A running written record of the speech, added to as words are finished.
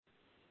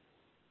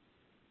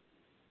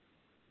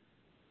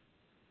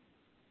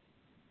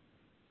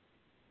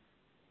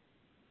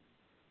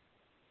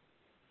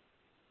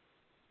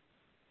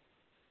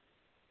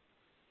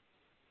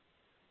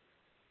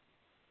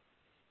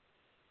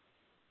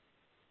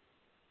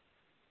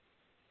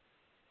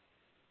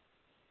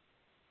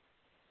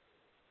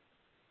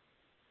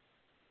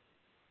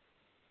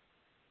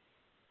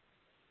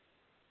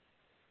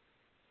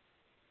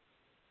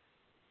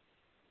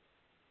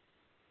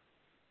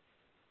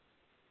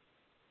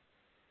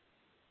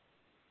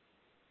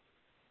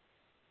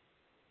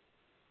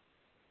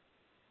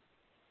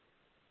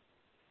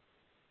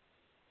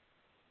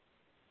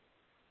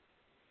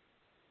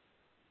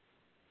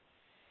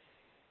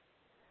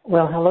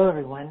Well, hello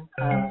everyone.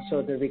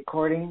 So the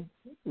recording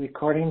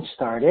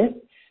started.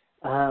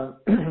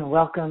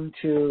 Welcome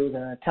to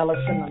the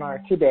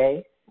teleseminar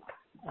today.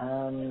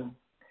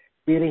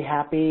 Really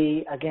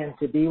happy again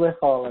to be with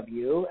all of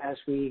you as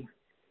we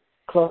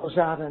close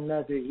out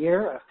another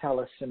year of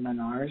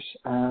teleseminars.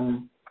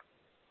 And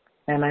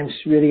I'm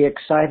really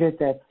excited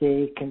that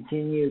they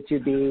continue to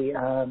be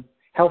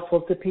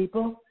helpful to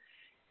people.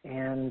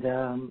 And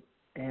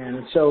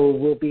so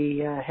we'll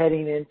be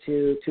heading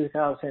into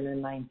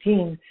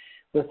 2019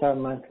 with our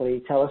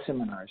monthly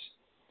teleseminars.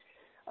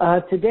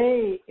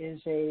 Today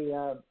is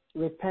a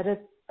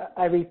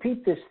I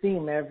repeat this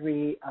theme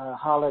every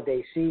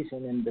holiday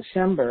season in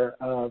December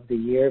of the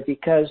year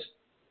because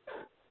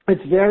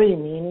it's very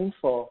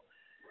meaningful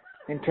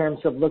in terms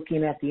of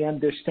looking at the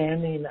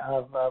understanding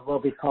of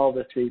what we call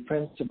the three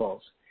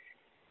principles.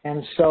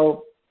 And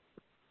so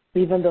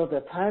even though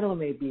the title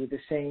may be the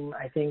same,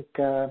 I think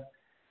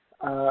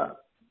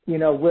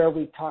where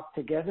we talk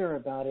together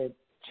about it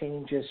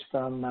changes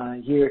from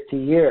year to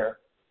year.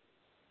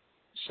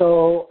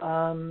 So,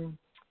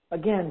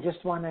 again,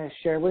 just want to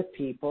share with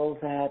people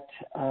that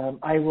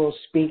I will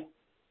speak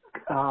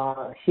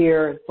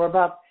here for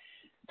about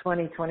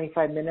 20,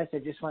 25 minutes. I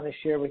just want to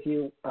share with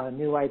you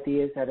new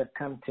ideas that have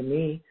come to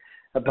me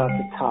about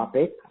the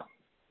topic.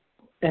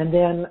 And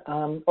then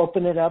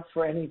open it up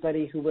for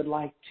anybody who would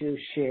like to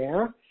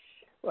share,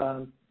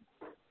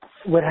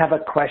 would have a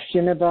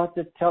question about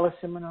the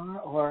teleseminar,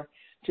 or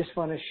just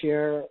want to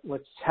share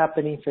what's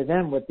happening for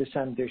them with this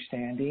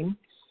understanding.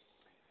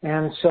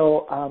 And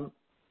so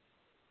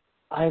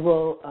I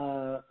will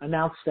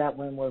announce that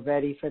when we're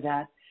ready for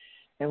that.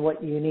 And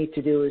what you need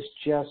to do is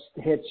just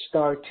hit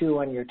 *2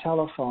 on your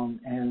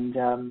telephone, and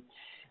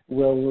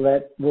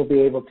we'll be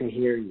able to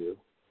hear you.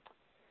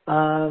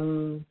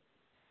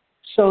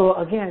 So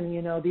again,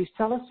 these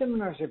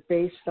teleseminars are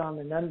based on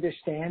an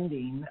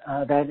understanding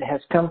that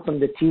has come from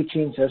the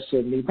teachings of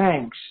Sydney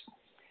Banks.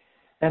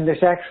 And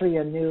there's actually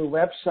a new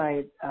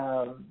website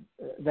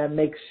that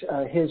makes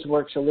his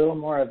works a little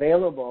more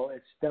available.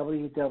 It's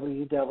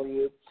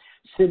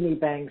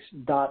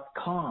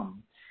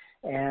www.sydneybanks.com.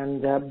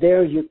 And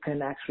there you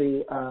can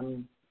actually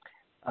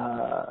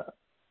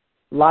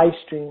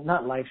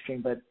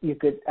but you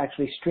could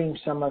actually stream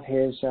some of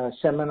his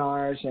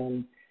seminars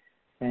and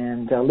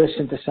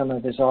listen to some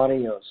of his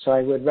audios. So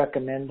I would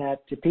recommend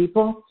that to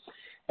people.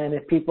 And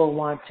if people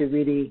want to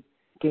really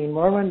gain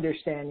more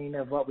understanding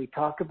of what we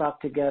talk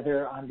about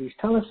together on these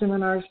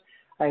teleseminars,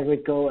 I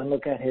would go and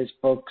look at his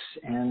books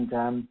and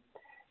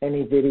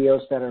any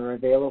videos that are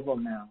available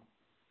now.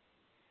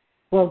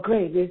 Well,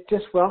 great.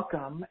 Just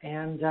welcome.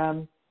 And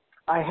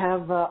I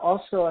have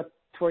also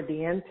toward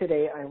the end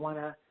today, I want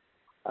to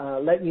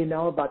let you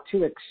know about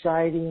two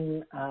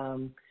exciting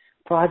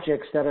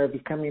projects that are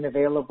becoming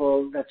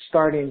available that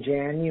start in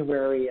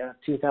January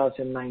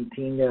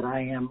 2019 that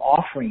I am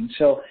offering.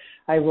 So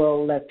I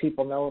will let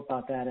people know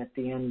about that at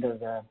the end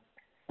of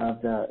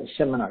the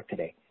seminar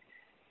today.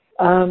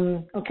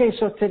 Okay,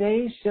 so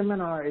today's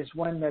seminar is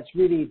one that's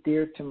really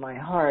dear to my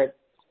heart,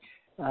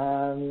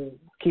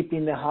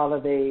 keeping the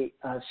holiday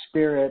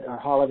spirit or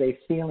holiday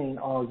feeling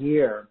all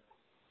year.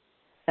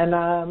 And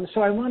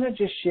so I want to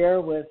just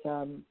share with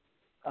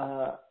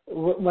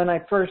when I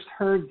first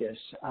heard this,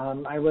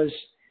 I was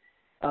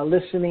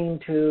listening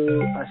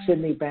to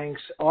Sydney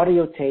Banks'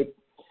 audio tape,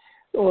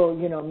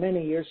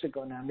 many years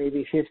ago now,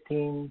 maybe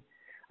 15,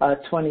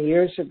 20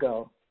 years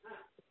ago.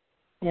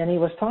 And he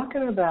was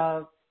talking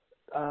about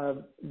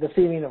the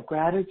feeling of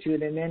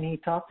gratitude, and then he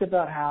talked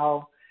about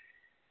how,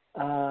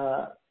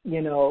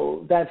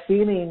 that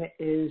feeling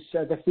is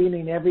the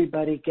feeling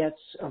everybody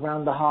gets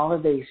around the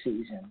holiday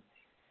season,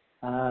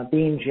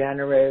 being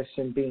generous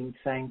and being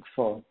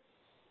thankful.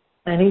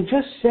 And he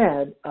just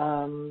said,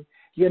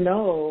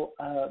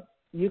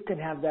 you can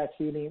have that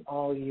feeling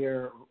all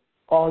year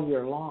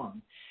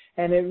long.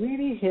 And it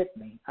really hit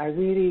me. I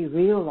really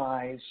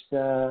realized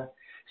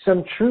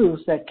some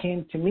truths that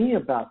came to me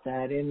about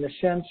that, in the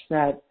sense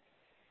that,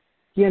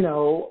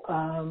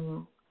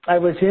 I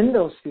was in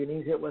those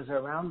feelings. It was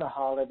around the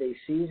holiday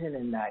season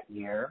in that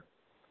year.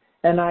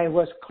 And I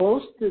was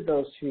close to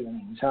those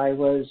feelings. I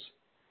was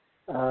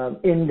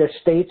in the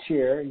States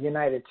here,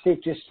 United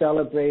States, just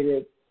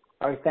celebrated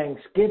our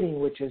Thanksgiving,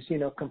 which is,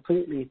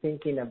 completely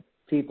thinking of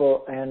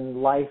people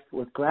and life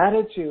with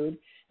gratitude,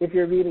 if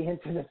you're really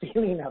into the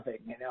feeling of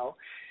it,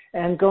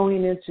 and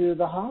going into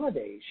the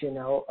holidays,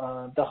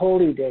 the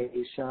holy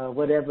days,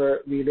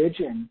 whatever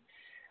religion.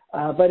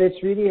 But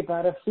it's really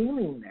about a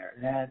feeling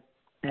there,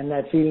 and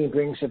that feeling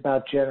brings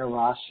about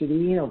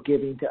generosity,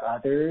 giving to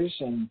others,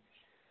 and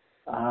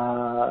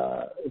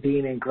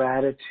being in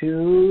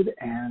gratitude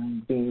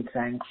and being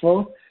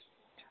thankful.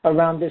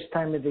 Around this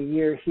time of the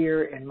year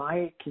here in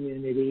my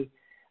community,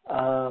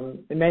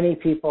 many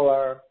people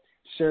are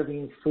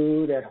serving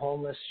food at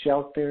homeless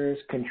shelters,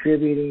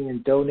 contributing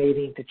and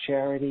donating to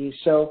charities.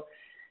 So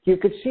you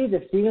could see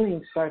the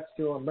feeling starts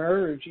to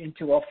emerge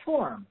into a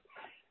form,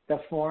 the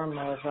form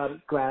of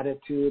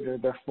gratitude, or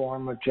the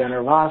form of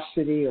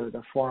generosity, or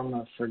the form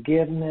of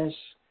forgiveness.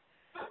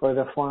 or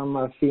the form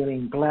of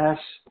feeling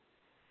blessed,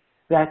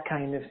 that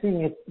kind of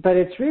thing. But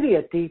it's really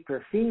a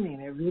deeper feeling.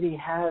 It really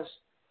has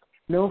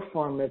no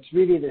form. It's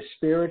really the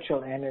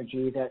spiritual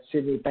energy that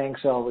Sydney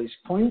Banks always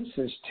points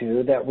us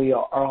to, that we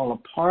are all a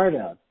part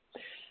of,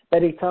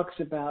 that he talks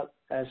about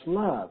as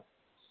love.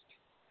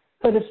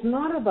 But it's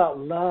not about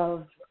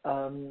love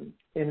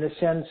in the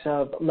sense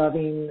of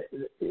loving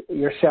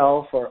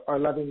yourself or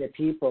loving the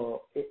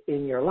people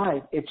in your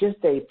life. It's just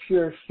a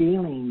pure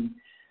feeling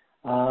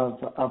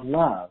of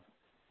love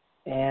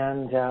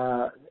and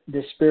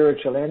the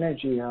spiritual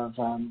energy of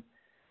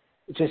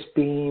just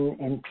being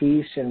in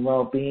peace and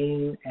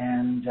well-being,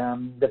 and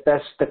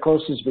the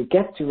closest we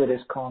get to it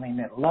is calling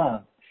it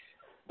love.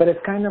 But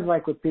it's kind of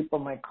like what people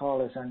might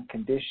call as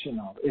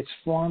unconditional. It's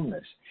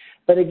formless.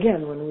 But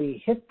again, when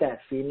we hit that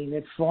feeling,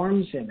 it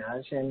forms in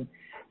us and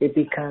it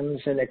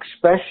becomes an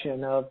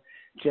expression of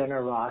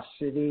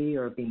generosity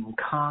or being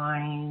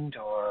kind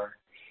or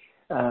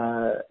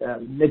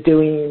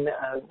doing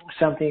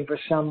something for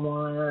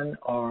someone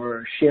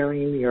or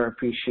sharing your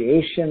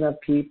appreciation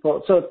of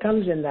people. So it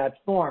comes in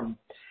that form.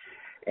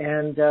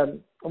 And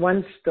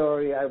one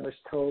story I was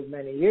told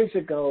many years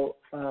ago,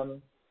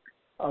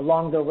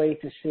 along the way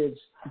to Sid's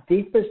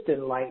deepest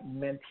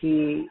enlightenment,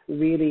 he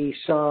really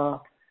saw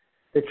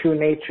the true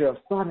nature of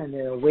thought, and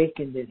it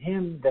awakened in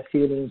him the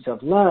feelings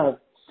of love.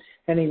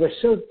 And he was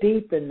so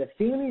deep in the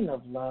feeling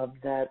of love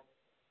that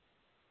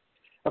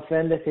a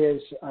friend of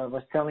his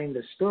was telling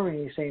the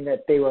story. He's saying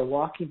that they were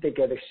walking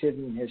together, Sid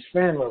and his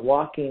friend were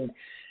walking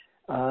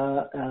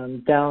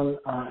down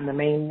in the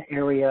main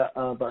area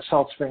of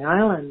Salt Spring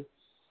Island,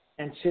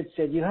 and Sid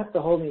said, "You have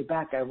to hold me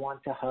back. I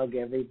want to hug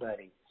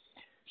everybody."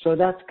 So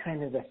that's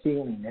kind of the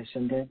feeling,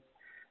 isn't it?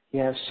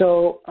 Yeah.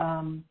 So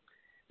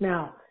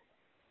now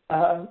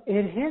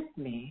it hit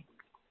me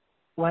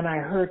when I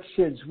heard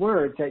Sid's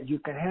words that you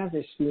can have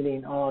this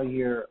feeling all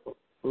year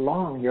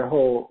long, your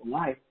whole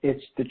life.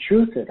 It's the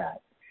truth of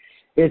that.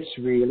 It's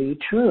really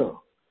true.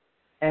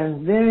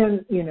 And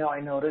then, I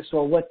noticed,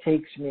 well, what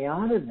takes me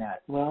out of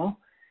that? Well,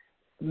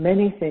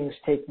 many things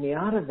take me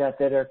out of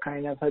that are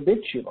kind of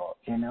habitual,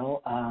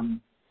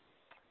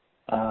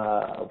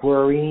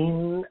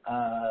 worrying,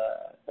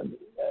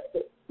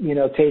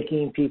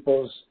 taking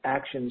people's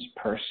actions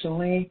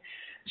personally.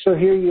 So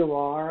here you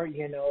are,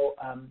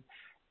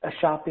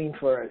 shopping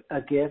for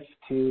a gift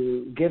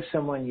to give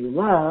someone you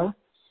love,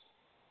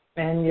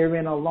 and you're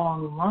in a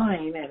long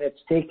line and it's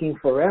taking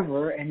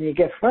forever and you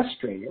get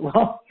frustrated.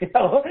 Well,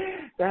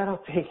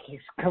 that'll take you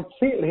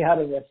completely out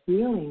of the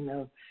feeling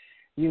of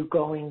you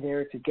going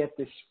there to get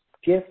this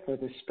gift for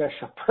this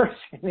special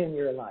person in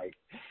your life.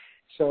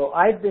 So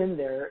I've been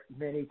there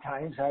many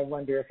times. I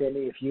wonder if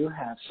any of you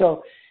have.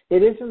 So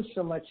it isn't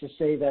so much to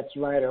say that's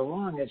right or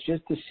wrong. It's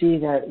just to see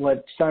that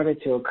what started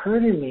to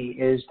occur to me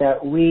is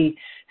that we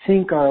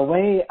think our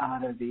way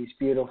out of these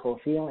beautiful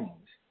feelings.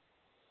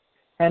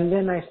 And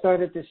then I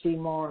started to see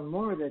more and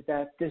more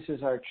that this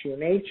is our true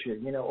nature.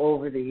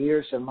 Over the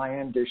years of my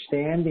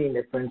understanding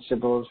the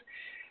principles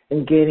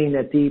and getting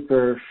a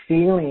deeper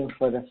feeling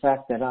for the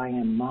fact that I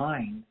am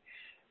mine,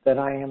 that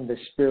I am the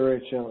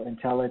spiritual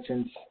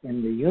intelligence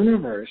in the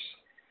universe,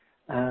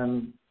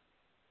 I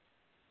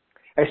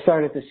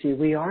started to see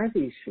we are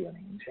these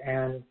feelings.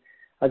 And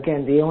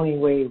again, the only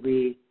way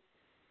we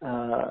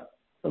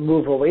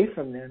move away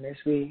from them is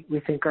we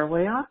think our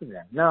way out of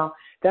them. Now,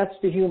 that's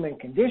the human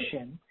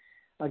condition.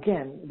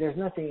 Again, there's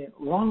nothing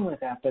wrong with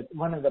that, but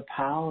one of the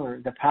power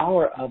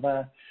of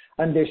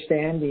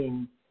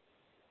understanding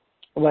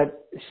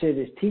what Sid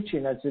is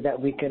teaching us is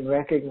that we can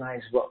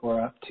recognize what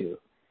we're up to.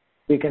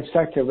 We can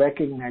start to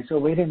recognize, oh,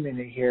 wait a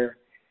minute here.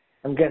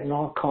 I'm getting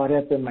all caught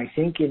up in my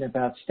thinking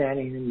about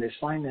standing in this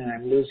line, and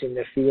I'm losing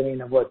the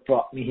feeling of what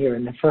brought me here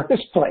in the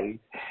first place.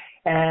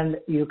 And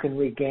you can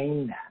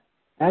regain that.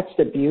 That's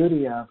the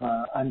beauty of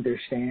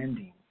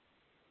understanding.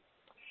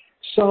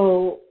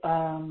 So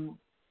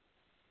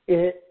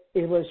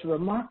it was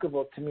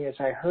remarkable to me as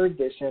I heard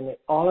this, and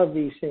all of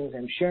these things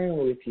I'm sharing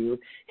with you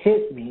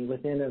hit me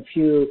within a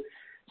few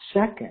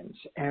seconds.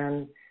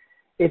 And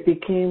it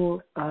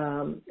became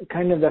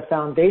kind of the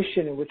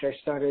foundation in which I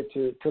started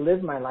to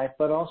live my life,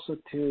 but also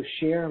to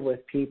share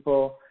with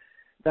people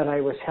that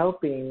I was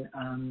helping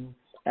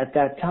at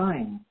that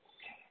time.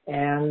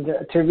 And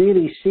to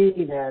really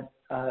see that,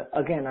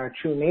 again, our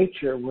true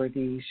nature was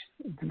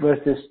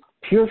this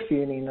pure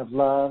feeling of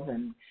love,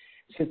 and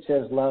Sid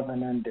says love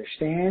and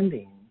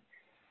understanding,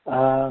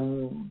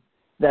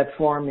 that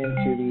form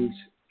into these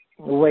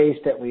ways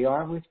that we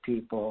are with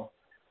people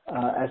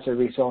as a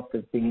result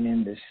of being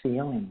in this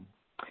feeling.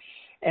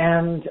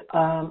 And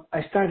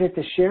I started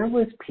to share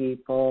with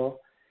people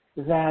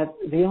that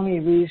the only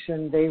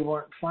reason they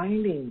weren't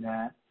finding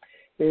that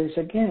is,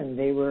 again,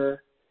 they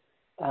were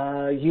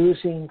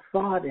using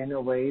thought in a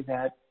way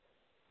that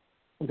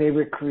they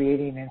were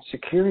creating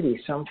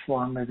insecurity, some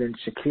form of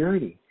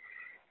insecurity.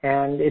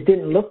 And it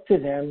didn't look to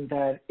them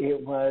that it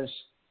was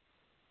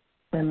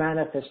a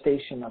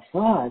manifestation of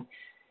thought.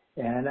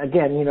 And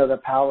again,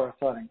 the power of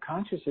thought and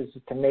consciousness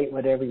is to make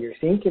whatever you're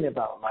thinking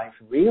about life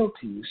real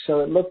to you. So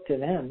it looked to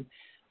them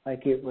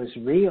like it was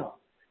real.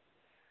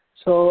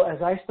 So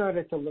as I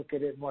started to look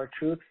at it more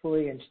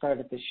truthfully and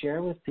started to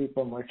share with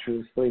people more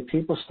truthfully,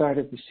 people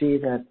started to see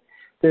that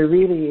there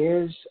really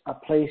is a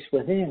place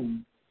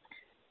within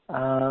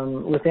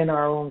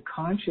our own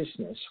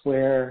consciousness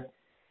where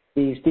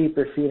these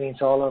deeper feelings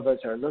all of us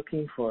are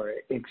looking for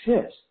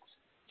exists.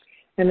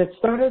 And it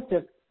started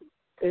to,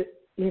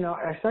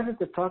 I started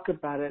to talk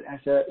about it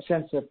as a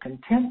sense of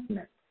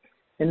contentment,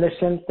 in the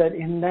sense that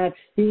in that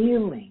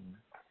feeling,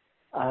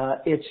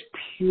 it's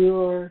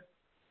pure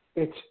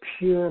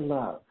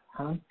love,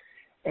 huh?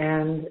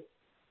 And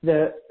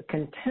the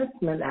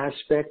contentment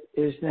aspect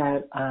is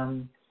that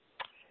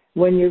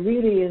when you're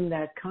really in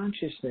that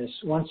consciousness,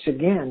 once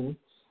again,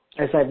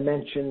 as I've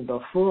mentioned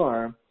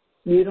before,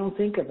 you don't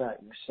think about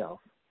yourself.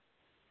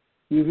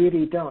 You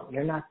really don't.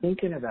 You're not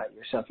thinking about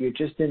yourself. You're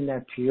just in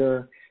that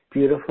pure,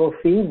 beautiful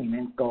feeling,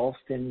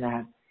 engulfed in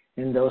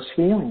those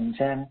feelings.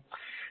 And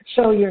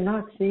so you're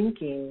not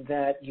thinking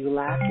that you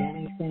lack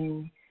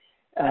anything.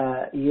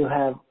 You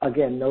have,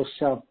 again, no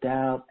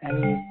self-doubt.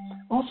 And you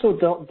also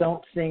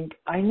don't think,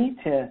 I need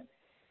to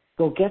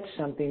go get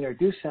something or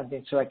do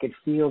something so I could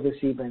feel this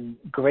even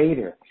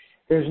greater.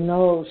 There's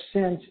no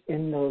sense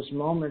in those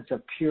moments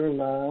of pure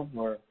love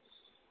or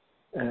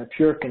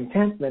pure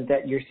contentment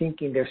that you're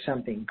thinking there's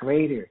something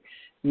greater.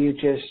 You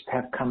just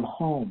have come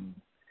home.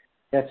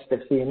 That's the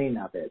feeling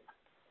of it.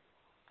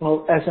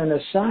 Well, as an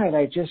aside,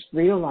 I just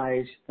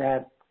realized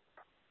that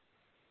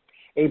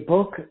a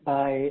book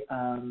by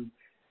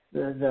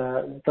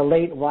the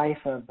late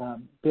wife of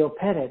Bill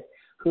Pettit,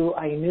 who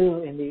I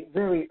knew in the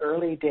very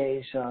early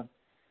days of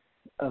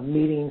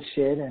meeting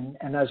Sid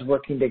and us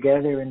working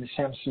together in the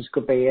San Francisco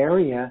Bay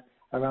Area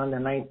around the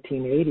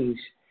 1980s.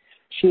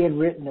 She had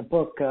written a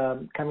book,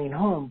 Coming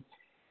Home,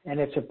 and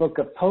it's a book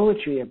of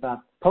poetries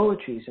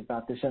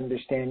about this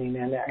understanding,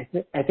 and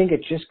I think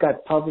it just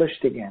got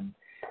published again,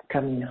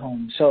 Coming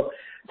Home. So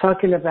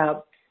talking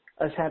about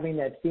us having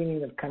that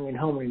feeling of coming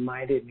home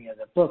reminded me of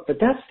the book, but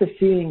that's the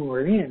feeling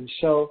we're in.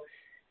 So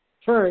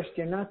first,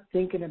 you're not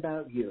thinking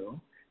about you.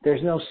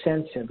 There's no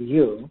sense of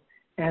you.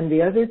 And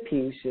the other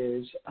piece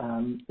is,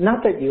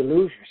 not that you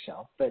lose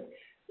yourself, but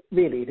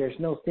really there's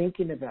no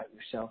thinking about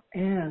yourself.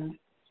 And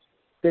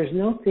there's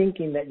no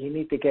thinking that you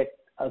need to get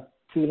a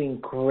feeling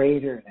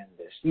greater than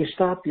this. You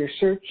stop your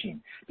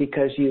searching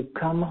because you've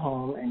come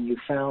home and you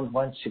found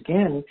once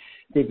again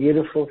the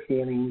beautiful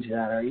feelings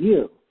that are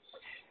you,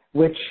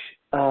 which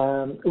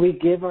we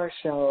give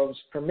ourselves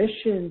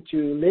permission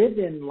to live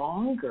in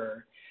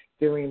longer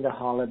during the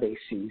holiday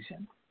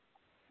season.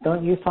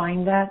 Don't you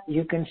find that?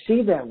 You can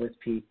see that with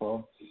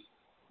people,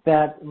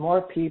 that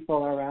more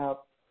people are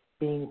out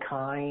being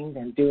kind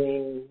and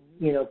doing,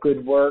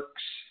 good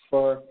works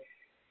for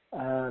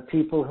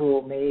people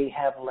who may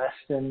have less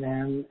than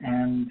them,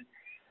 and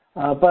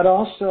but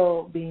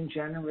also being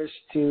generous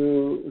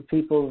to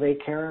people they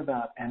care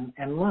about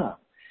and love.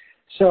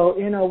 So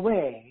in a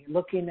way,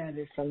 looking at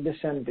it from this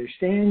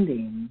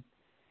understanding,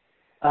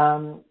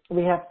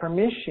 we have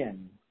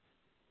permission.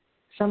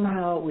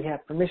 Somehow we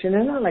have permission.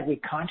 And not like we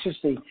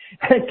consciously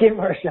give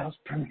ourselves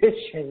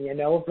permission,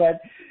 but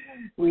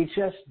we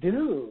just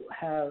do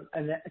have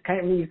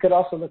you could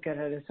also look at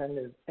it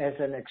as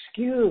an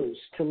excuse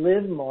to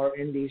live more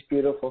in these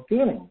beautiful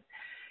feelings.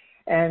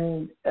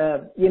 And,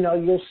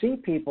 you'll see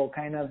people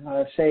kind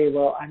of say,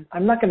 well,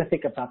 I'm not going to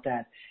think about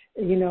that.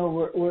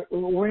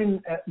 We're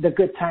in the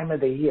good time of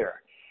the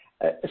year.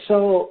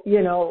 So,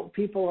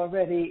 people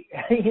already,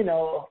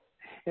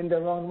 in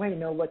their own way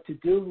know what to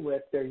do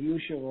with their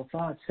usual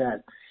thoughts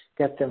that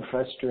get them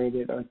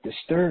frustrated or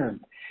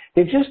disturbed.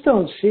 They just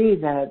don't see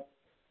that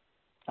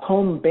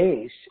home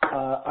base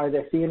are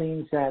the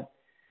feelings that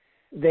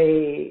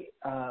they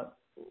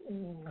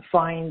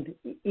find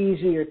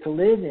easier to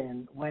live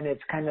in when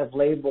it's kind of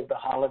labeled the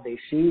holiday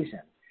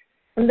season.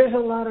 And there's a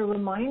lot of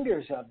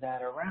reminders of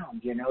that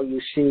around.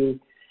 You see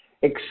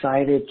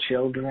excited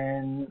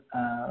children,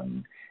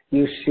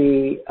 you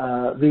see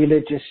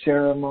religious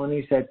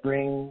ceremonies that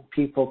bring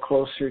people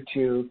closer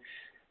to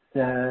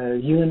the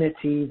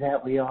unity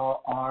that we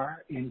all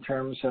are in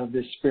terms of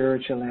the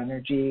spiritual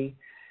energy.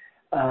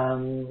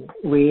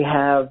 We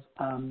have,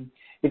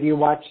 if you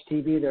watch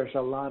TV, there's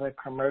a lot of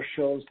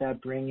commercials that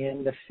bring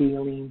in the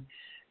feeling.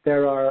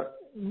 There are,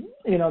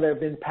 there have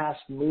been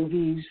past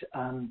movies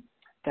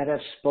that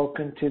have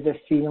spoken to the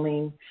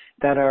feeling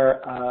that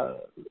are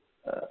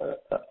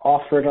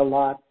offered a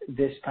lot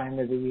this time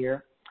of the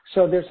year.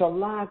 So there's a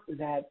lot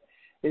that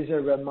is a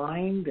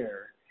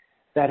reminder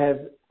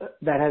that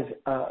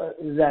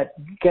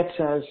gets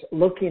us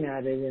looking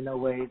at it in a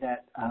way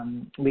that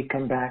we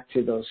come back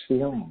to those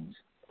feelings.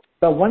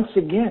 But once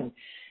again,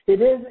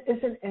 it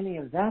isn't any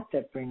of that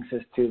brings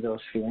us to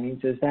those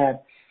feelings. Is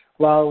that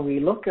while we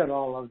look at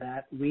all of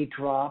that, we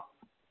drop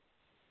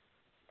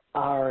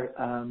our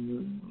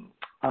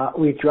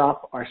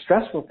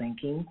stressful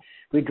thinking,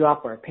 we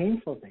drop our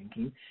painful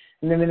thinking,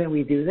 and the minute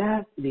we do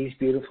that, these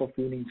beautiful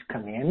feelings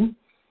come in.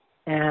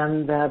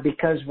 And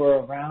because we're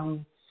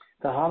around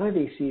the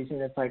holiday season,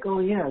 it's like, oh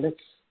yeah,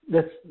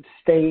 let's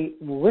stay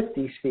with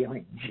these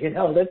feelings.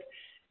 Let's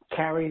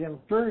carry them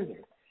further.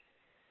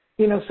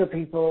 So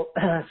people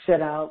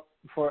set out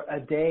for a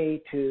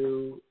day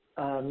to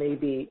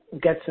maybe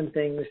get some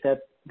things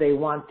that they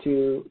want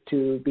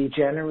to be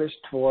generous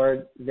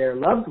toward their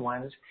loved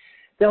ones.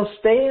 They'll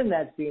stay in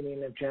that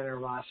feeling of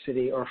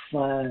generosity or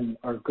fun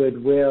or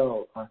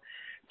goodwill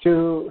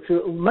to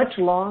much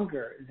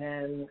longer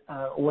than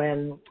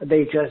when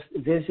they just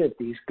visit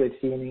these good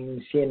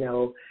feelings,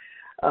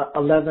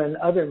 11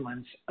 other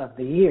months of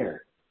the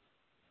year.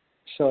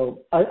 So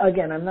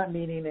again, I'm not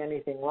meaning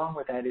anything wrong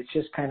with that. It's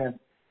just kind of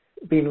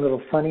being a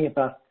little funny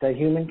about the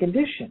human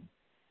condition.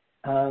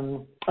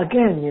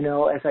 Again,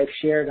 as I've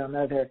shared on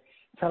other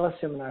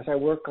teleseminars, I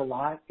work a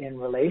lot in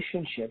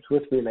relationships,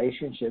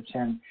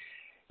 and,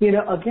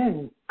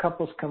 again,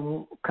 couples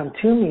come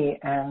to me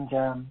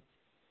and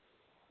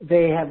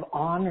they have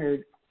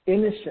honored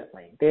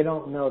innocently. They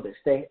don't know this.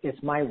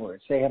 It's my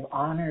words. They have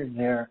honored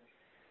their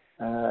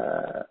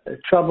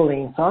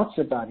troubling thoughts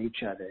about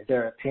each other,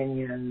 their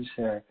opinions,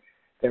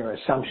 their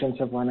assumptions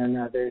of one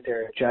another,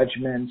 their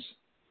judgments,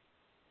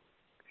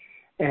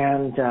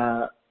 and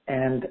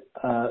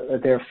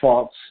their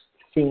faults,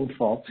 seeing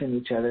faults in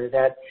each other,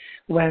 that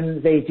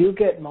when they do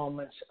get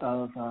moments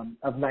of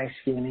nice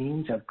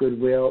feelings, of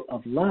goodwill,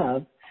 of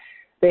love,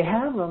 they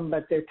have them,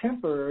 but they're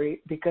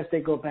temporary because they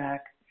go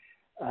back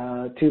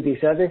to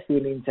these other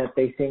feelings that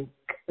they think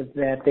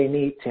that they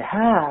need to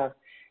have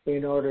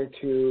in order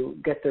to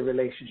get the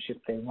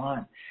relationship they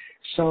want.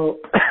 So,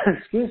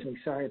 excuse me,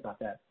 sorry about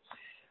that.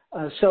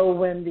 So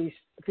when these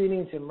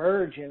feelings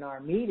emerge in our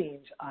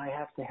meetings, I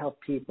have to help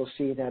people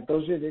see that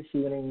those are the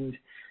feelings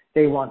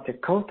they want to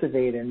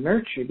cultivate and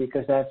nurture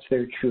because that's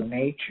their true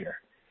nature.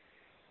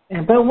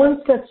 But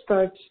once that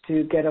starts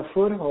to get a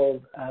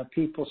foothold,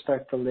 people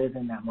start to live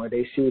in that more.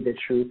 They see the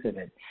truth of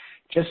it.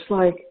 Just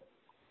like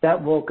that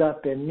woke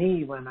up in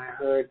me when I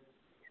heard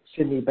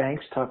Sydney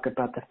Banks talk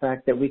about the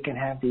fact that we can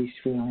have these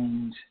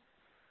feelings,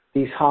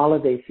 these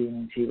holiday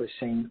feelings, he was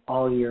saying,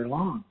 all year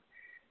long.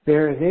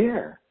 They're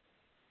there.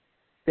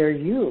 They're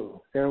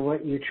you. They're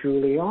what you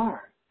truly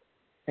are.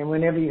 And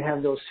whenever you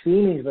have those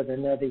feelings with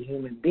another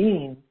human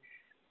being,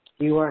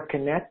 you are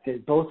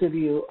connected. Both of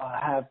you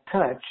have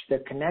touched the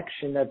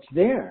connection that's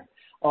there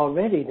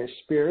already, the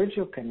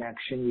spiritual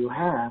connection you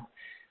have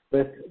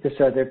with this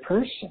other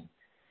person.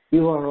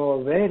 You are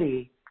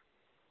already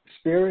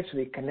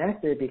spiritually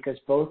connected because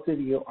both of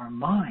you are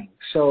mind.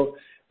 So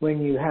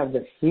when you have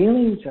the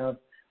feelings of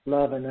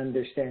love and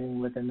understanding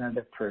with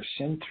another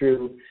person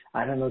through,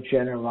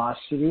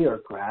 generosity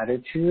or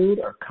gratitude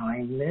or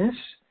kindness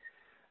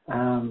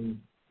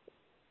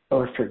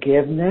or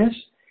forgiveness,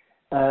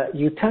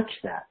 you touch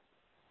that.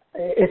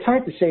 It's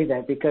hard to say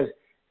that because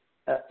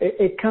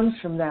it comes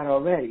from that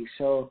already.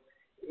 So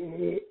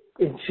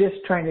it's just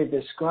trying to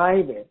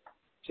describe it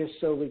just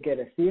so we get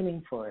a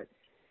feeling for it.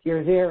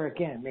 You're there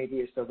again, maybe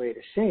is the way to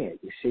say it.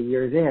 You see,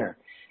 you're there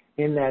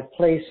in that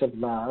place of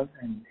love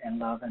and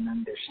love and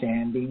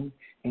understanding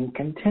and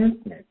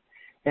contentment.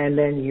 And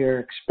then you're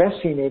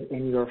expressing it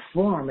in your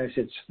form as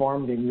it's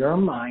formed in your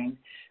mind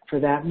for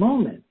that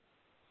moment.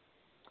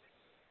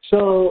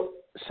 So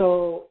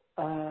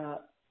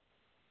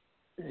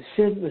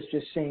Sid was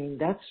just saying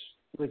that's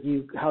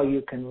how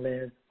you can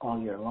live all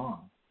year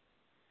long.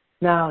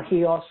 Now,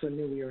 he also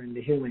knew we were in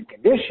the human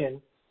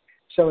condition,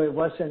 so it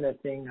wasn't a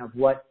thing of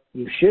what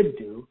you should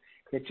do.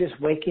 It's just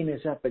waking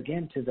us up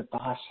again to the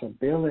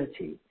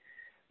possibility,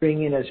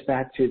 bringing us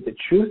back to the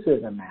truth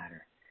of the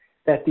matter,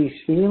 that these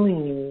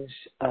feelings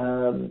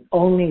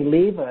only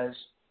leave us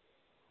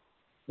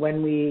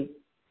when we,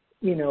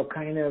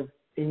 kind of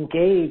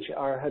engage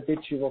our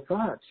habitual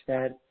thoughts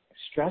that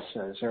stress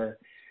us or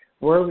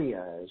worry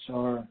us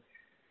or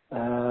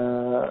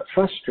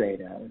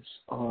frustrate us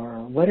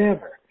or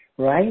whatever,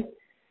 right?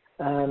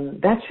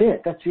 That's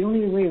it. That's the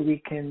only way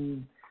we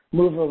can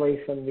move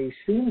away from these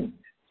feelings.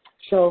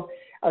 So,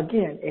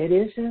 again, it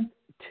isn't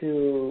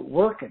to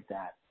work at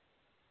that.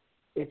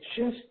 It's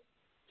just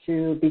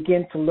to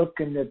begin to look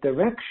in the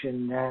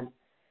direction that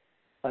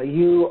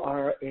you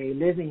are a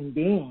living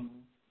being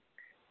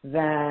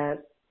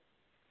that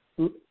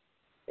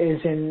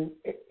is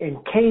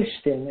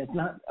encased in, it's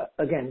not,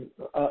 again,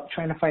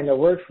 trying to find a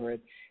word for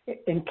it,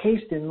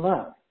 encased in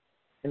love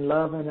and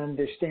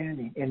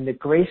understanding, in the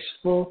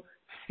graceful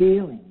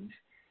feelings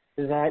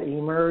that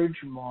emerge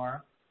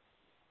more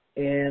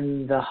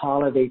in the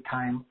holiday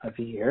time of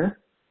year.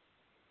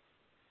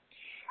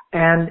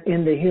 And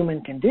in the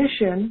human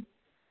condition,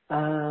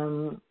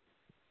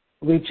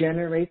 we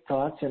generate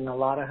thoughts and a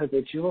lot of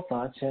habitual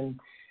thoughts, and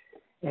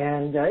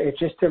it's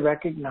just to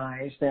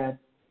recognize that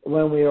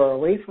when we are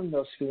away from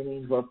those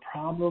feelings, we're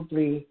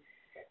probably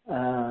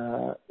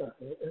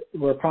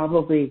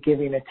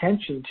giving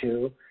attention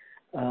to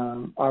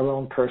our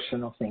own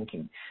personal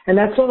thinking, and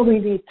that's all we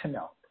need to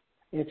know.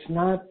 It's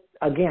not,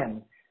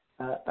 again,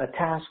 a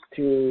task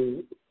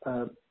to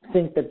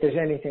think that there's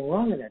anything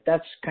wrong in it.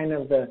 That's kind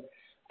of the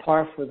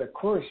par for the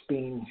course,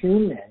 being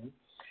human,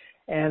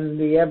 and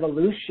the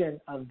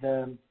evolution of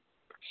the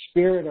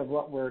spirit of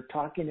what we're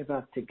talking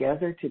about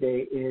together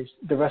today is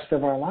the rest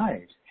of our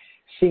lives.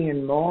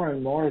 seeing more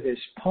and more this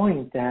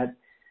point that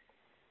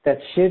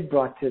Sid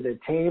brought to the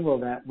table,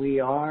 that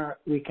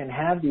we can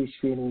have these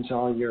feelings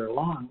all year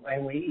long,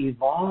 and we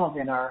evolve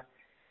in our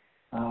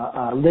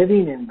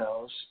living in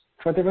those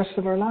for the rest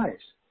of our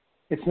lives.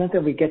 It's not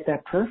that we get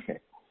that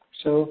perfect.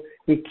 So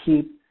we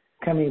keep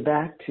coming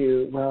back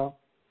to, well,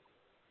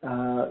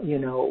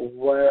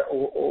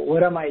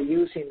 what am I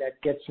using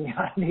that gets me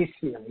on these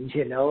feelings,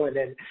 and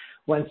then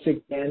once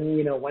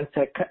again,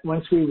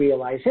 once we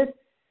realize it,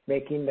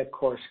 making the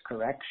course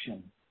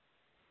correction.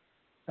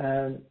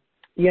 An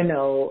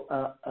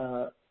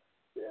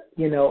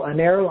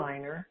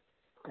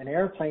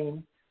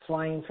airplane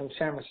flying from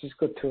San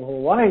Francisco to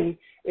Hawaii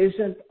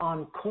isn't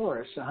on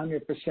course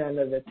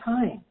 100% of the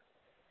time.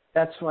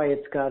 That's why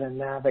it's got a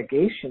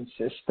navigation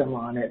system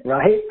on it,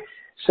 right?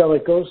 So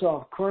it goes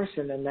off course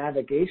and the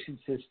navigation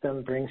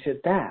system brings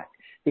it back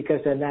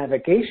because the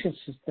navigation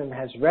system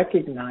has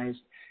recognized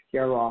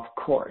you're off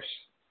course.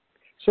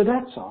 So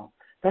that's all.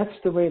 That's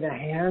the way to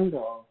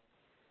handle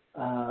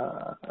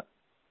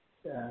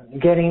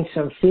getting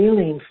some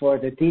feeling for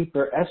the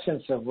deeper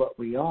essence of what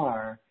we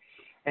are,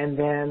 and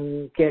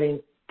then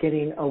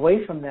getting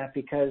away from that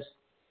because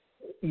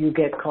you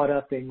get caught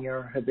up in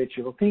your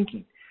habitual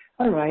thinking.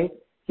 All right,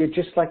 you're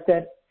just like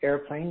that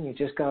airplane. You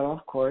just got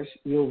off course.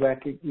 You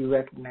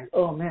recognize,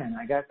 oh man,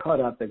 I got caught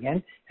up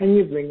again, and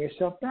you bring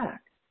yourself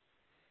back.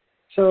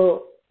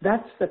 So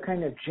that's the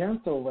kind of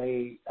gentle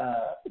way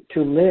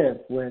to live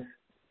with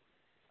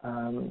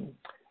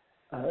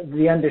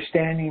the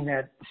understanding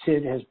that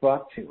Sid has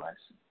brought to us.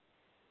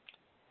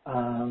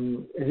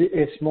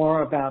 It's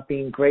more about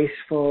being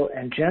graceful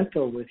and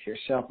gentle with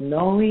yourself,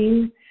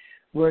 knowing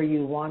where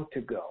you want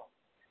to go,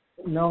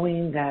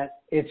 knowing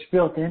that it's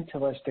built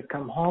into us to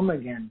come home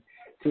again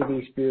to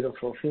these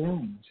beautiful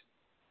feelings.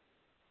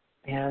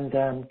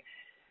 And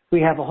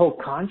we have a whole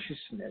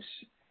consciousness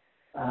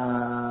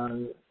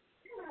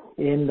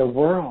in the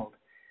world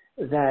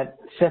that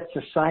sets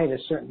aside a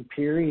certain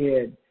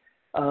period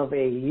of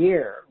a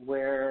year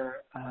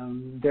where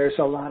there's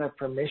a lot of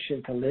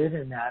permission to live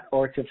in that,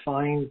 or to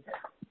find,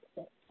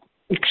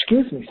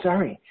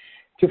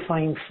 to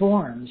find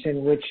forms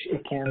in which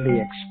it can be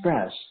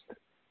expressed.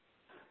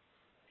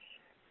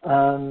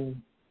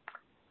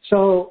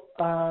 So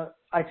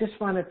I just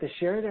wanted to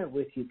share that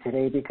with you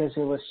today because it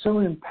was so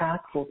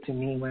impactful to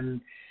me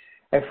when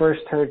I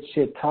first heard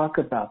Sid talk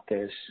about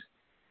this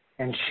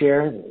and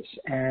share this.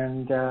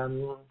 And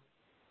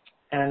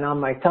on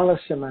my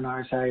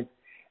teleseminars, I've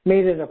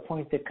made it a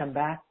point to come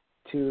back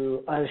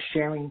to us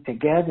sharing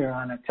together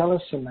on a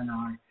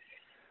teleseminar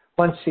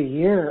once a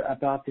year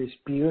about this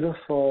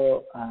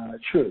beautiful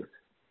truth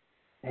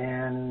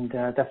and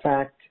the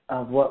fact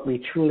of what we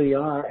truly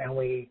are, and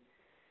we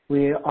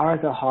are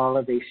the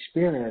holiday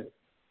spirit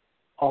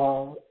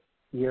all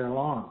year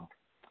long.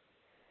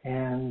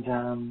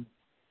 And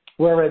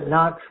were it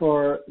not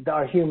for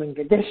our human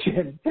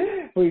condition,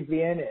 we'd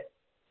be in it.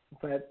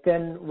 But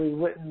then we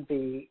wouldn't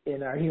be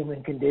in our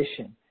human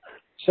condition.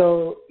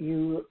 So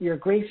you're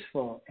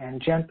graceful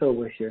and gentle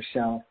with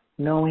yourself,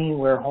 knowing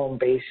where home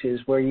base is,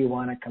 where you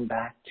want to come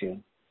back to.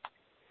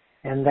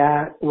 And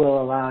that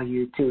will allow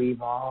you to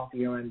evolve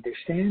your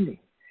understanding.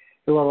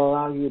 It will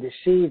allow you to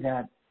see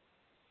that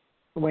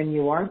when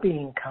you are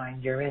being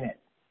kind, you're in it.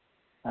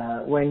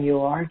 When you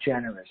are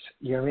generous,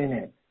 you're in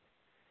it.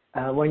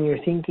 When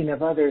you're thinking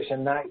of others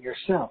and not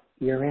yourself,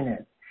 you're in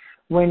it.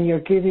 When you're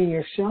giving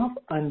yourself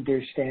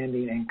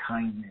understanding and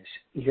kindness,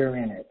 you're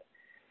in it.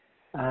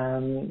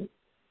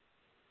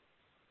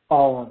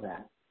 All of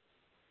that.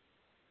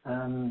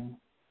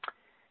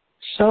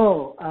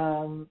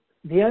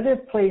 The other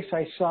place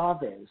I saw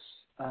this,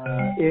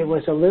 it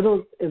was a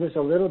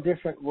little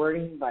different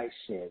wording by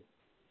Sid,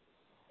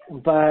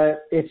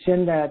 but it's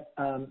in that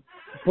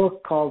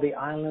book called The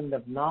Island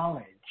of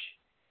Knowledge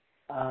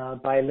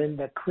by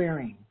Linda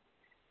Quiring.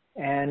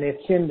 And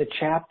it's in the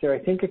chapter, I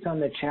think it's on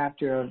the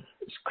chapter of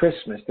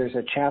Christmas. There's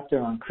a chapter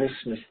on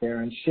Christmas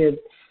there, and Sid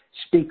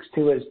speaks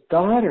to his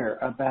daughter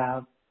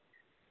about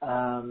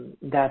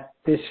that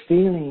this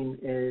feeling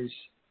is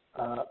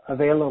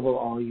available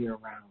all year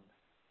round.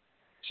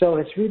 So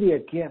it's really a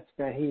gift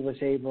that he was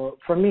able,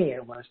 for me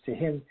it was to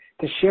him,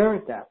 to share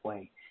it that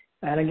way.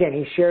 And again,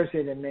 he shares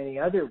it in many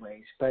other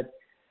ways, but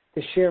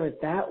to share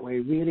it that way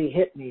really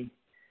hit me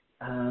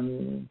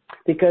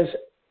because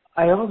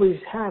I always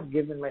have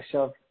given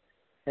myself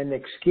an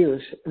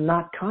excuse,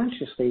 not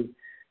consciously,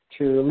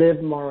 to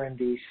live more in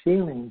these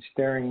feelings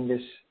during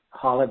this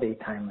holiday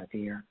time of the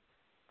year.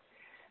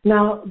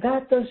 Now,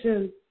 that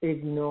doesn't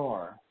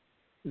ignore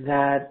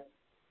that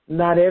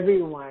not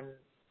everyone,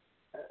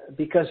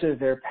 because of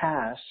their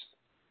past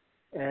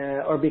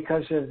or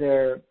because of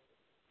their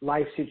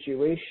life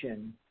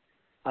situation,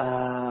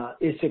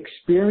 is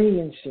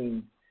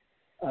experiencing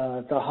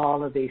the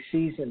holiday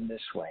season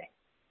this way.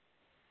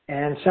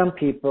 And some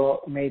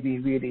people may be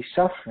really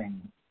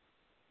suffering.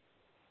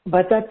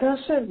 But that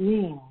doesn't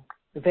mean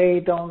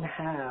they don't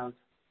have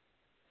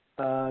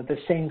the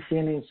same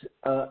feelings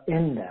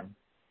in them.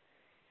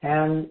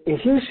 And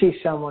if you see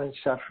someone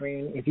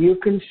suffering, if you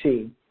can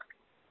see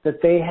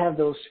that they have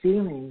those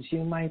feelings,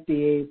 you might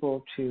be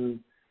able to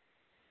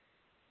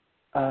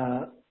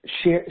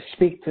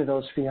speak to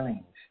those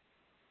feelings.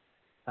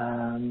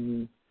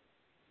 And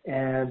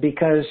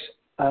because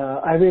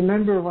I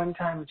remember one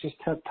time, just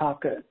to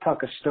talk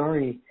a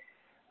story,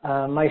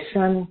 my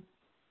son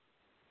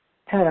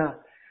had a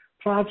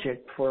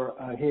project for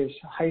his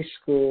high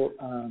school,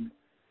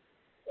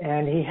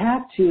 and he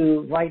had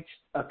to write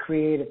a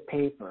creative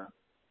paper.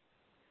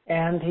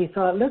 And he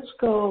thought, let's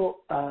go,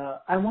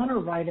 I want to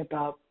write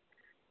about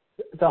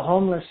the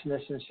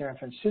homelessness in San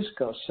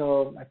Francisco.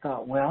 So I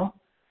thought, well,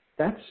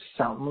 that's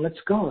something, let's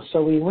go.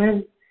 So we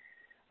went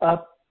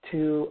up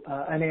to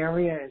an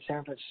area in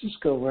San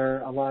Francisco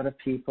where a lot of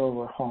people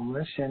were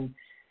homeless, and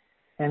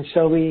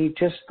so we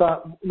just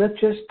thought, let's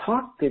just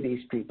talk to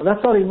these people. That's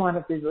all he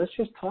wanted to do. Let's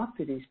just talk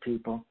to these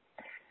people.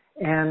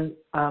 And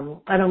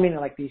I don't mean it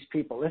like these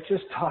people. Let's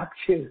just talk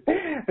to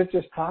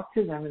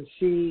them and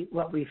see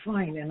what we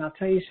find. And I'll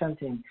tell you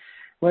something.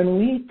 When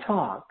we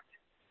talked,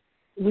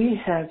 we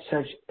had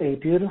such a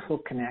beautiful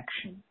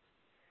connection.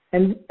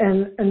 And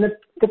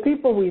the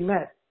people we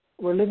met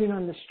were living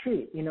on the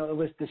street. You know, it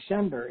was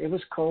December. It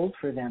was cold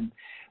for them.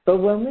 But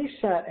when we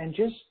sat and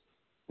just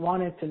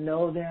wanted to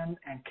know them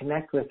and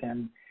connect with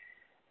them,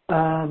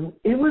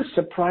 it was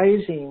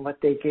surprising what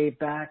they gave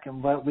back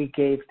and what we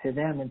gave to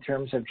them in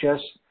terms of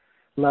just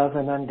love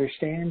and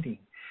understanding.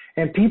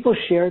 And people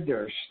shared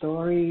their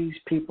stories.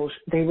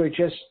 They were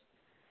just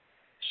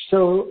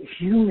so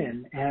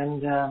human.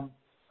 And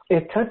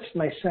it touched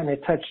my son.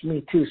 It touched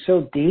me too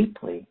so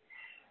deeply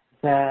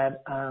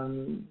that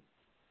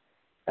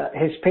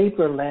his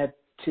paper led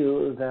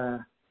to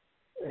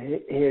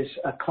his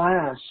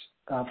class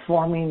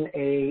forming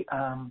a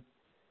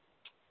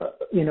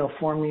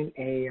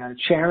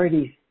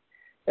charity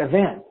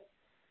event.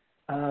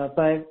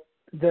 But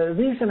the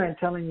reason I'm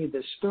telling you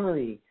this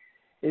story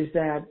is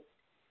that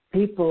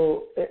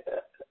people,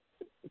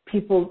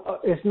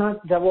 it's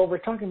not that what we're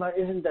talking about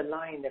isn't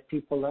denying that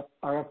people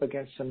are up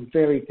against some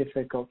very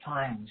difficult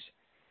times,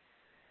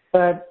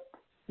 but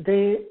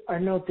they are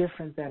no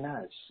different than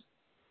us.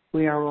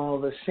 We are all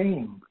the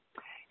same.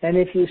 And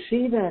if you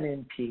see that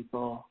in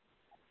people,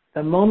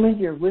 the moment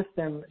you're with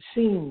them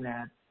seeing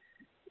that,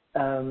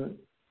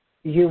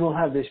 you will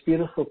have this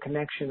beautiful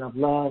connection of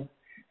love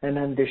and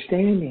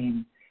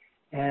understanding,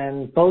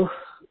 and both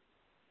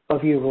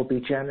of you will be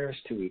generous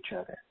to each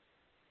other.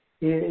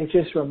 It's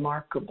just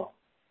remarkable.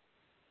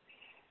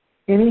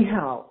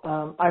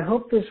 Anyhow, I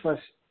hope this was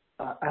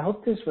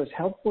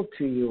helpful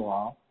to you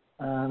all.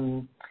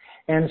 And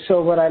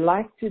so what I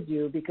like to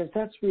do, because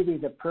that's really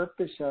the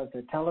purpose of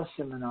the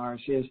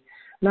teleseminars, is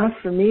not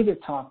for me to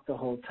talk the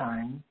whole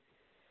time,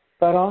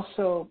 but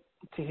also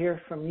to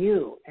hear from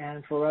you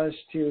and for us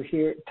to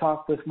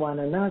talk with one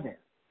another.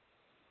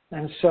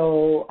 And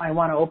so I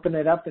want to open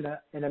it up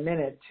in a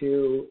minute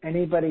to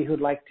anybody who'd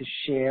like to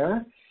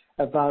share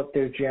about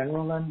their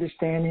general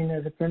understanding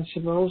of the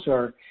principles,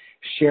 or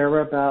share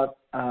about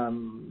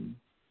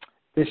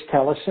this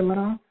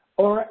teleseminar,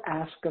 or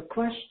ask a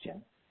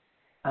question.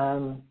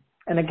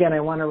 And again, I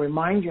want to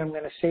remind you, I'm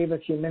going to save a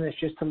few minutes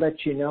just to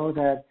let you know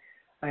that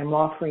I'm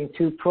offering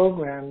 2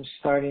 programs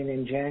starting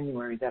in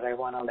January that I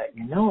want to let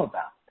you know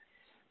about.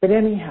 But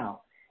anyhow,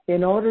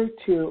 in order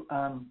to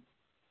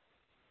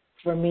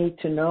for me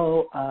to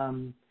know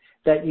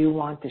that you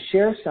want to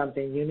share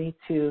something, you need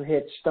to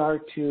hit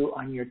 *2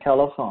 on your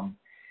telephone,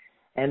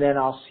 and then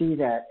I'll see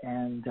that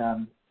and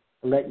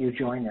let you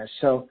join us.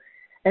 So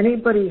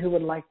anybody who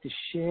would like to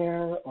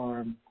share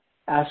or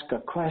ask a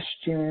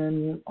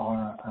question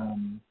or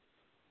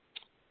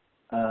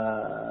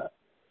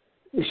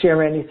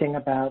share anything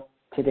about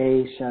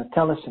today's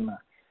teleseminar.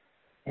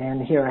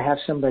 And here I have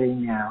somebody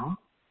now,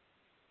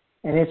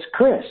 and it's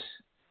Chris.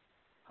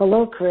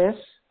 Hello, Chris.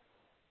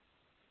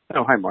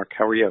 Oh, hi, Mark.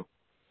 How are you?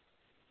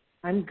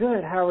 I'm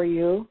good. How are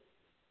you?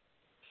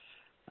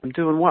 I'm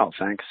doing well,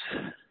 thanks.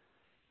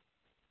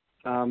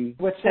 I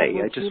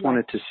just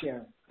wanted to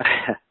share.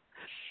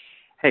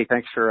 Hey,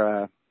 thanks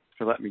for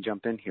letting me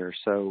jump in here.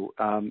 So,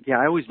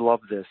 I always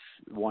love this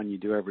one you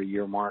do every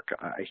year, Mark.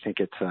 I think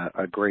it's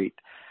a great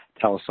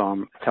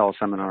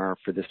teleseminar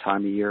for this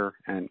time of year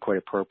and quite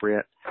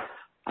appropriate.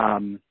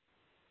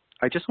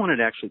 I just wanted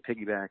to actually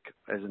piggyback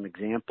as an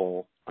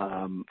example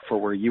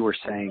for where you were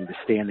saying the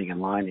standing in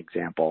line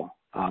example.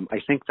 I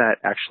think that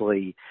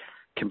actually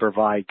can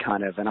provide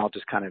kind of, and I'll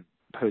just kind of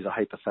pose a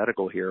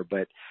hypothetical here,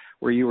 but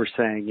where you were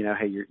saying,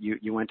 hey,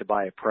 you went to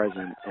buy a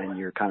present and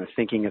you're kind of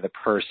thinking of the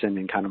person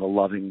in kind of a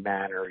loving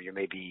manner. You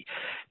may be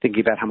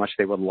thinking about how much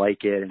they would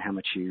like it and how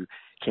much you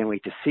can't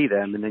wait to see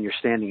them. And then you're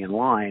standing in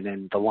line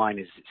and the line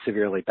is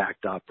severely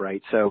backed up,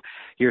 right? So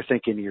you're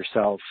thinking to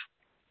yourself,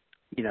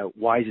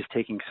 why is this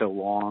taking so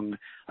long?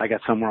 I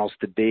got somewhere else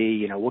to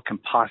be. What can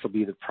possibly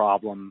be the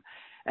problem?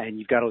 And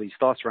you've got all these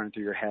thoughts running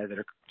through your head that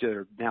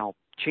are now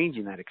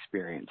changing that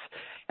experience.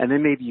 And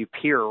then maybe you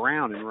peer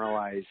around and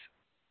realize,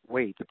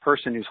 wait, the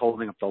person who's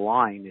holding up the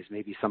line is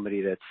maybe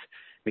somebody that's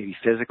maybe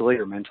physically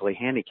or mentally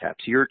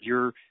handicapped. So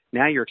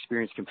now your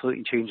experience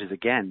completely changes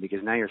again,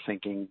 because now you're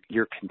thinking,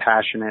 you're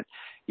compassionate,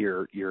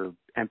 you're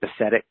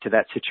empathetic to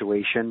that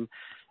situation.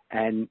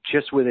 And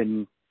just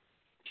within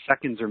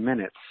seconds or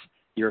minutes,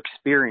 your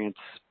experience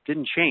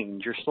didn't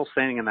change. You're still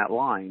standing in that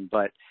line,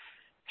 but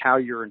how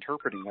you're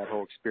interpreting that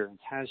whole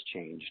experience has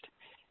changed.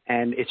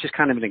 And it's just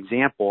kind of an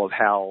example of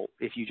how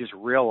if you just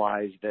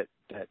realize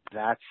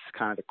that's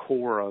kind of the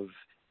core of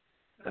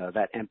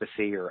that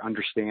empathy or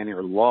understanding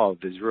or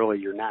love is really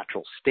your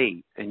natural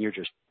state, and you're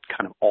just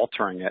kind of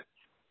altering it,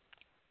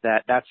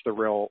 that's the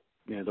real,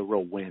 the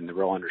real win, the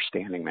real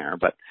understanding there.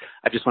 But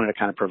I just wanted to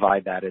kind of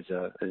provide that as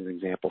an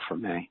example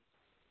from me.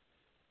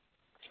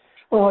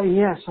 Well,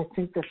 yes, I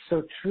think that's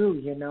so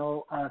true,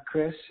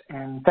 Chris,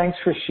 and thanks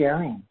for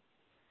sharing.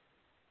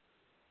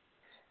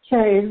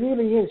 Yeah, it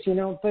really is,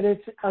 but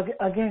it's,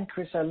 again,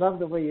 Chris, I love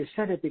the way you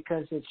said it,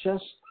 because it's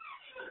just,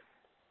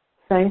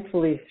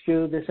 thankfully,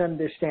 through this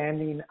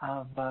understanding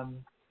of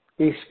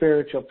these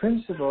spiritual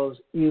principles,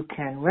 you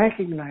can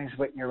recognize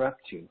what you're up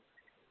to.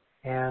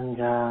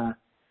 And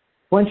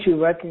once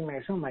you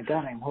recognize, oh my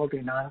God, I'm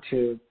holding on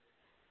to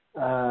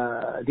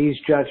these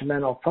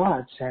judgmental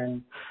thoughts,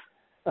 and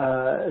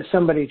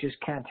somebody just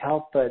can't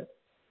help but,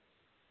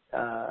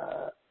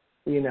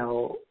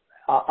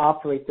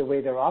 operate the way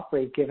they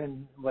operate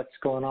given what's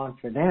going on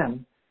for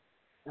them,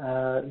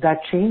 that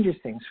changes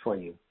things for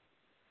you.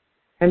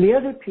 And the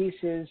other piece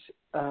is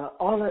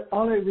all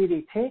it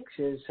really takes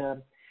is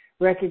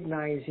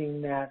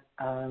recognizing that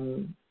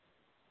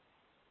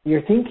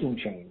your thinking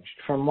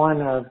changed from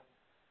one of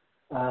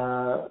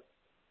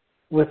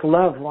with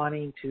love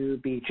wanting to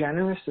be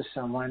generous to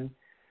someone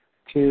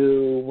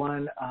to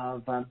one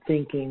of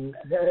thinking,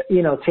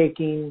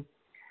 taking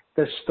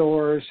the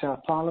store's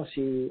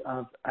policy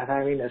of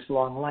having this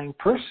long line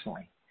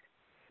personally.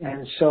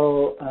 And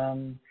so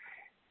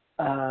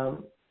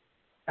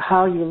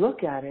how you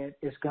look at it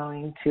is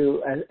going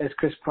to, as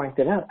Chris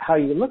pointed out, how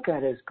you look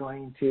at it is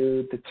going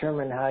to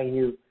determine how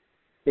you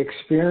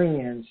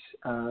experience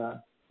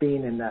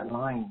being in that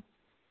line.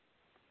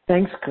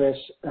 Thanks, Chris.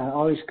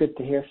 Always good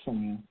to hear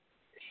from you.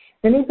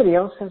 Anybody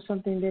else have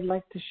something they'd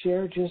like to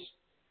share? Just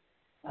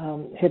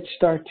hit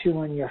 *2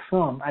 on your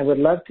phone. I would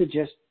love to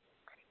just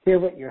hear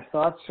what your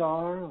thoughts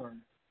are, or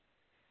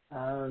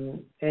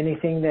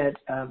anything that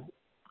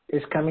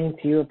is coming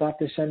to you about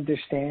this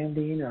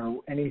understanding, or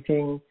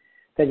anything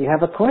that you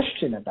have a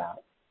question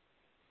about.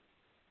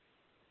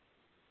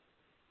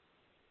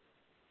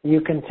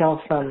 You can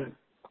tell from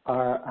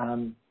our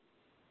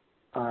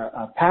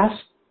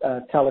past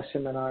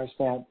teleseminars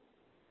that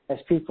as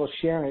people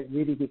share, it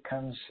really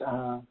becomes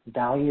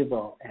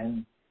valuable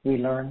and we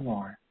learn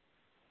more.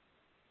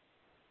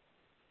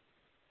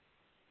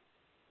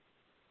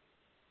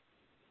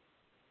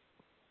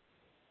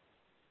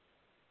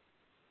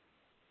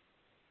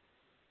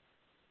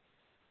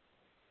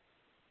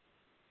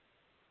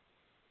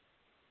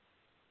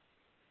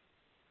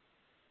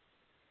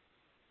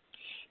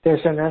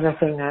 There's another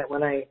thing that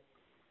when I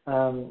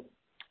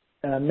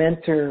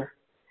mentor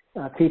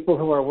people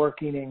who are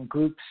working in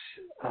groups,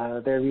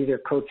 they're either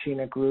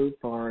coaching a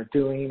group or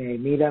doing a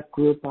meetup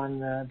group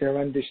on their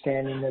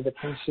understanding of the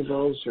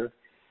principles, or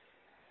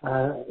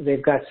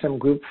they've got some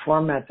group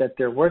format that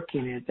they're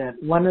working in,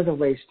 that one of the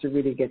ways to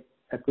really get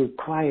a group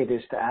quiet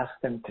is to ask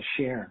them to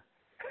share.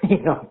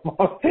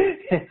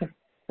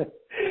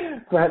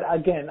 But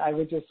again, I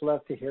would just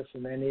love to hear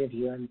from any of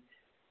you. And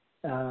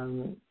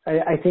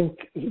I think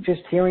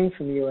just hearing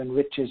from you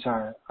enriches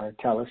our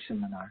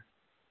teleseminar.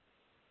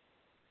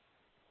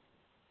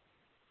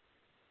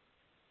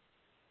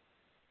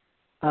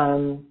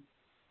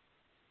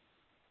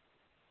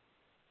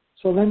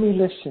 So let me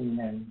listen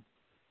then.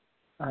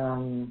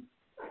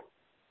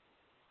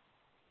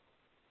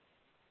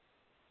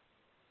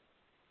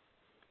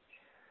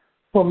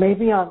 Well,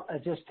 maybe I'll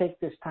just take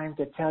this time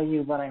to tell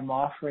you what I'm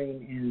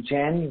offering in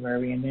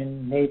January, and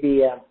then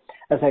maybe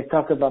as I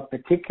talk about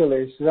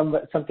particulars,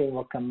 something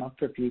will come up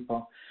for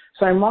people.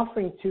 So I'm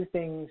offering two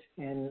things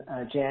in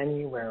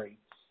January.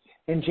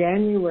 In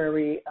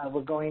January,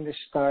 we're going to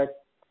start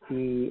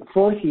the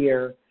 4th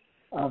year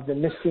of the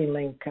Missing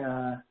Link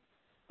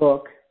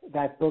book,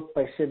 that book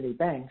by Sydney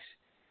Banks,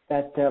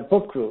 that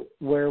book group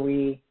where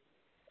we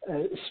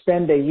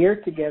spend a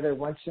year together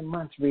once a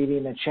month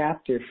reading a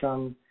chapter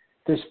from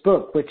this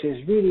book, which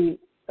is really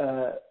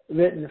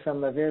written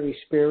from a very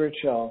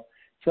spiritual,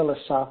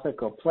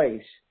 philosophical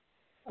place.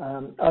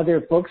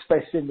 Other books by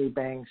Sydney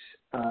Banks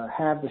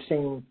have the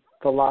same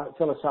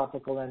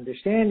philosophical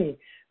understanding,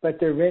 but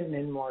they're written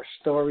in more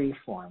story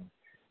form.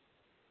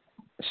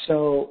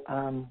 So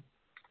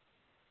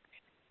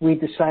we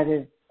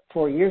decided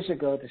 4 years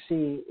ago to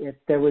see if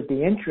there would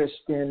be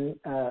interest in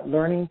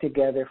learning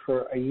together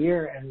for a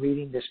year and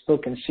reading this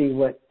book and see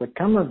what would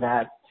come of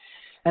that.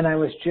 And I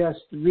was just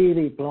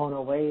really blown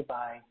away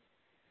by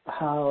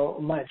how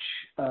much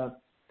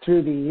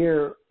through the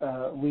year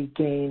we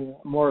gain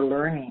more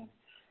learning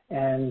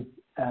and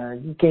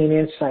gain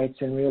insights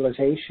and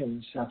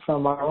realizations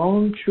from our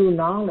own true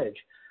knowledge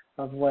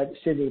of what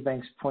Sydney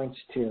Banks points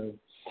to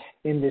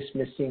in this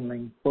Missing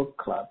Link book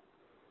club.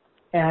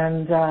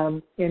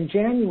 And in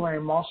January,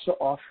 I'm also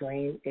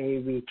offering a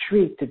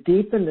retreat to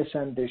deepen this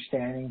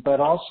understanding, but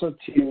also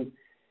to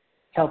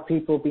help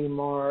people be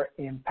more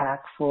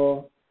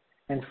impactful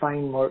and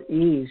find more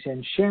ease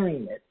in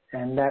sharing it.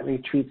 And that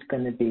retreat's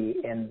going to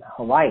be in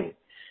Hawaii.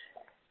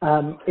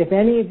 If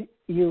any of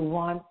you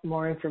want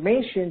more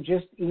information,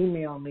 just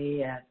email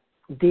me at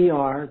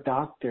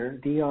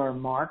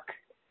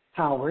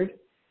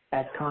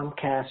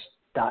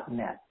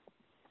drmarkhoward@comcast.net.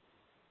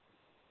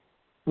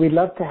 We'd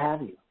love to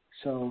have you.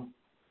 So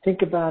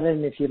think about it,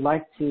 and if you'd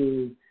like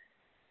to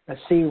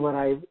see what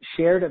I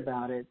shared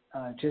about it,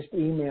 just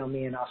email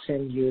me and I'll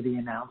send you the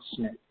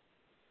announcement.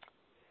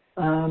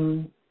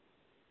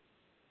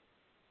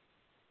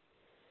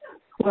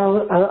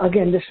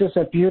 Again, this is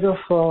a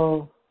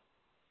beautiful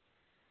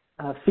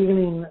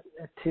feeling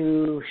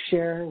to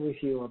share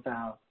with you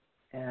about.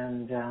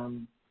 And,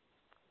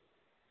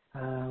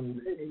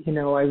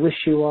 I wish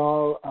you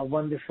all a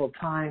wonderful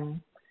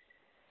time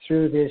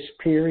through this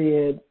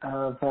period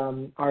of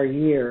our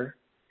year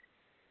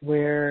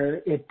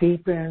where it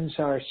deepens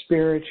our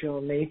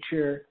spiritual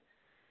nature,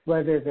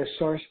 whether the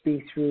source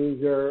be through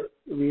your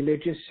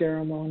religious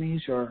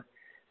ceremonies or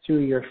through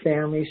your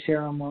family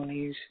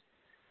ceremonies,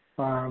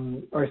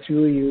 or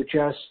through you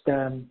just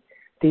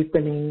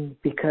deepening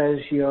because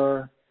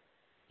you're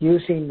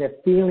using the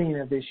feeling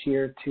of this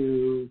year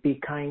to be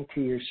kind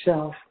to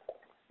yourself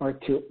or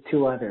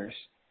to others.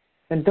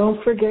 And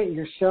don't forget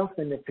yourself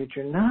in the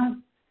picture, not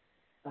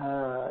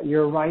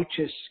your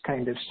righteous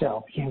kind of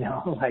self,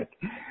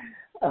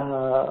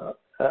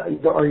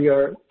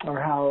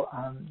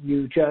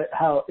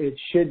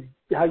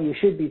 how you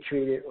should be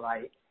treated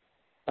right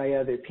by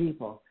other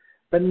people.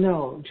 But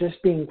no,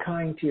 just being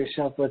kind to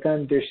yourself with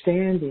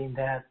understanding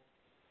that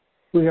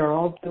we are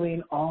all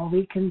doing all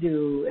we can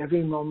do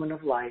every moment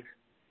of life,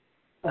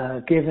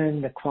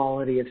 given the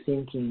quality of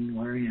thinking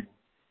we're in.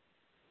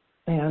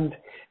 And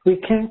we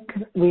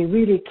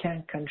really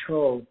can't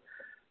control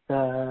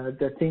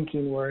the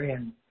thinking we're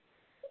in.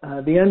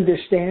 The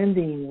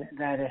understanding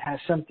that it has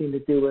something to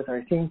do with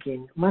our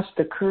thinking must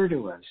occur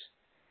to us.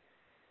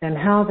 And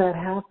how that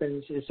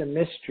happens is a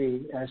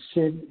mystery. As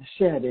Sid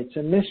said, it's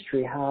a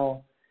mystery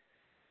how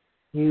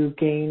you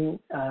gain,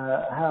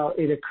 how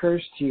it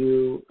occurs to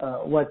you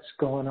what's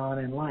going on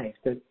in life,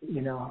 the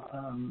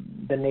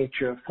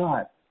nature of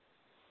thought.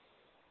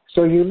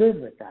 So you live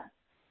with that.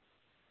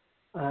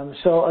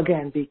 So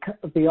again,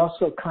 be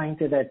also kind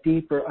to that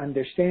deeper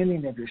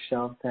understanding of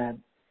yourself that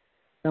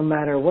no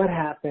matter what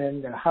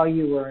happened or how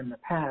you were in the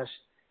past,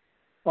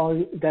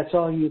 that's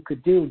all you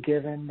could do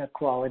given the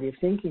quality of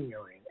thinking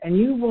you're in. And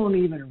you won't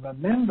even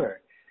remember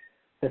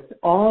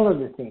all of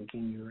the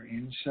thinking you were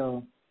in.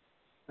 So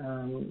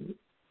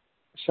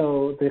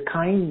the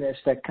kindness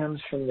that comes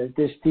from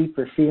this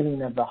deeper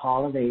feeling of the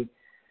holiday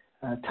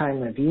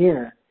time of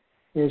year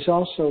is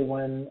also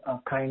one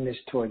of kindness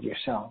toward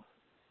yourself.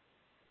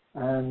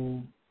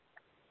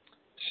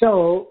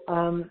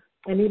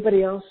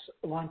 Anybody else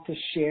want to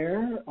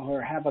share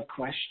or have a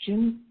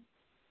question?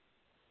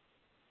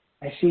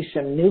 I see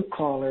some new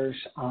callers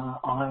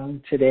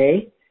on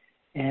today,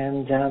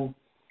 and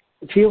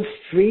feel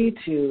free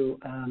to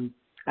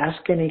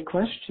ask any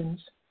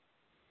questions.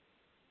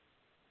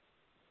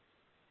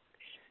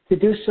 To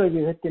do so,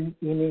 you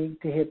need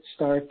to hit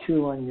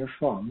 *2 on your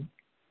phone.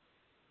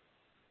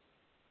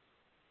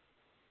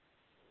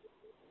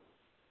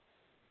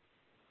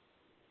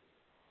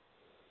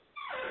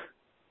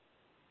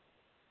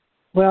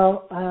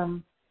 Well,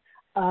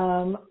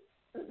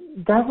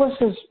 that was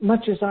as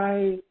much as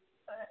I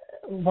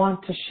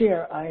want to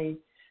share. I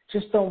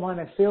just don't want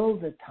to fill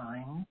the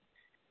time.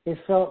 It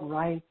felt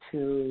right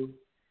to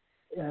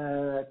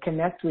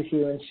connect with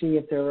you and see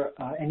if there were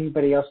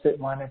anybody else that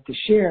wanted to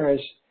share.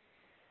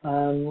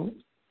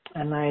 And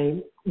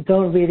I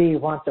don't really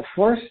want to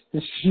force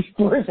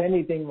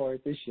anything more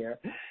to share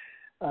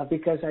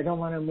because I don't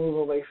want to move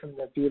away from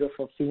the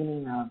beautiful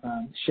feeling of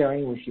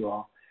sharing with you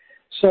all.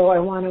 So I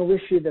want to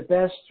wish you the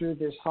best through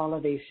this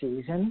holiday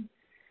season.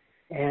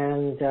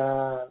 And,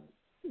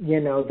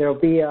 there'll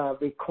be a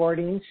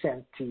recording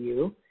sent to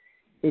you.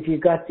 If you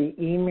got the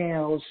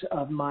emails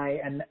of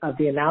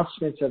the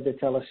announcements of the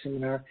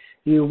teleseminar,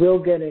 you will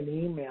get an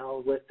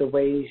email with the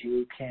ways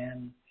you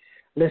can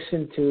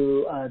listen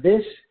to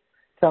this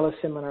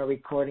teleseminar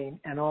recording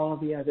and all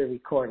of the other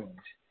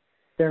recordings.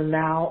 They're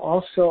now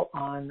also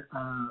on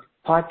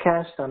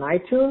podcast on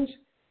iTunes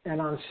and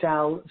on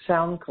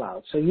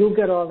SoundCloud. So you'll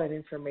get all that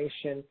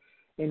information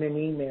in an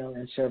email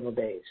in several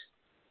days.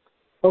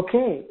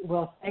 Okay,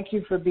 well, thank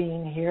you for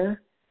being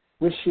here.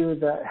 Wish you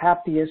the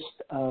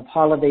happiest of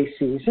holiday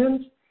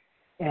seasons,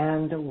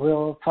 and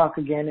we'll talk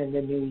again in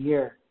the new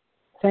year.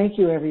 Thank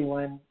you,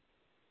 everyone.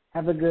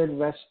 Have a good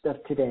rest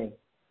of today.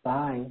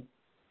 Bye.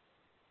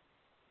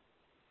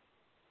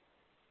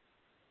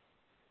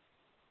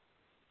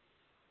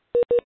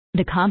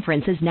 The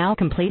conference is now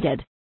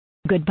completed.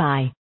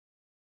 Goodbye.